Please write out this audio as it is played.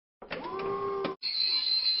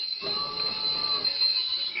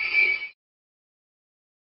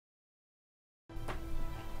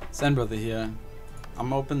Zen Brother here. I'm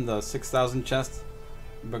gonna open the 6,000 chest,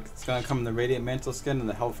 but it's gonna come in the Radiant Mantle skin and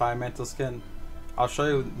the Hellfire Mantle skin. I'll show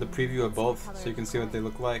you the preview of both so you can see what they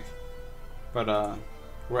look like. But I'm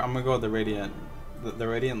gonna go with the Radiant. The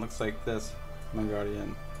Radiant looks like this, my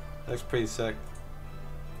Guardian. It looks pretty sick.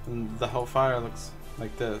 And the Hellfire looks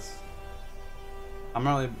like this. I'm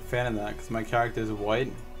not really a fan of that because my character is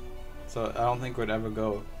white, so I don't think it would ever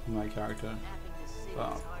go with my character.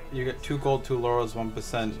 You get 2 gold, 2 laurels,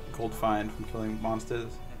 1% gold find from killing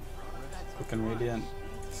monsters. Looking Radiant,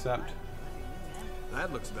 except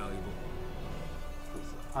that looks valuable.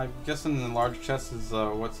 I'm guessing the large chest is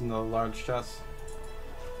what's in the large chest.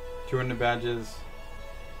 200 badges.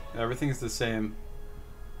 Everything's the same.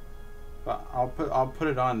 But I'll put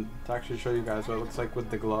it on to actually show you guys what it looks like with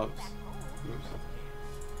the gloves. Oops.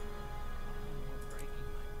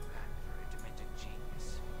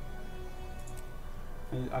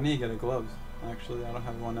 I need to get a gloves. Actually, I don't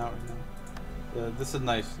have one out right now. This is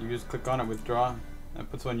nice. You just click on it, withdraw, and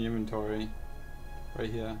it puts on your inventory. Right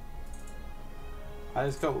here. I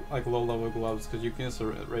just got like low level gloves because you can just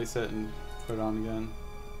erase it and put it on again.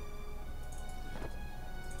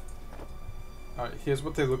 Alright, here's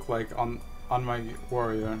what they look like on my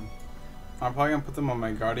warrior. I'm probably gonna put them on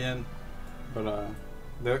my guardian, but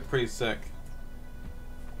they look pretty sick.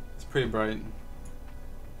 It's pretty bright.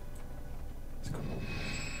 It's cool.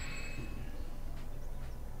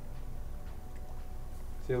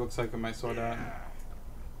 See, it looks like with my sword out.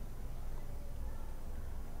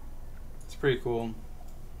 It's pretty cool.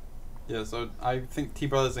 Yeah, so I think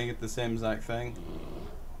T-Brothers gonna get the same exact thing.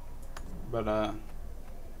 But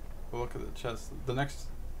we'll look at the chest. The next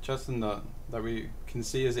chest in that we can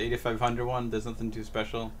see is the 8,500 one. There's nothing too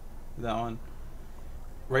special with that one.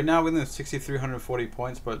 Right now we're in 6,340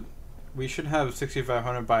 points, but we should have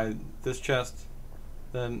 6,500 by this chest.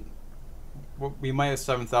 Then we might have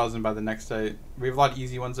 7,000 by the next day. We have a lot of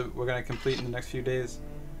easy ones that we're gonna complete in the next few days,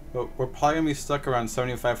 but we're probably gonna be stuck around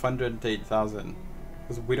 7,500 to 8,000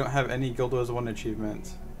 because we don't have any Guild Wars 1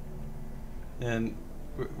 achievements, and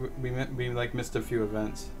we like missed a few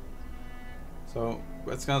events. So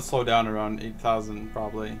it's gonna slow down around 8,000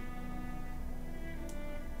 probably.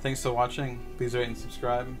 Thanks for watching. Please rate and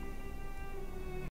subscribe.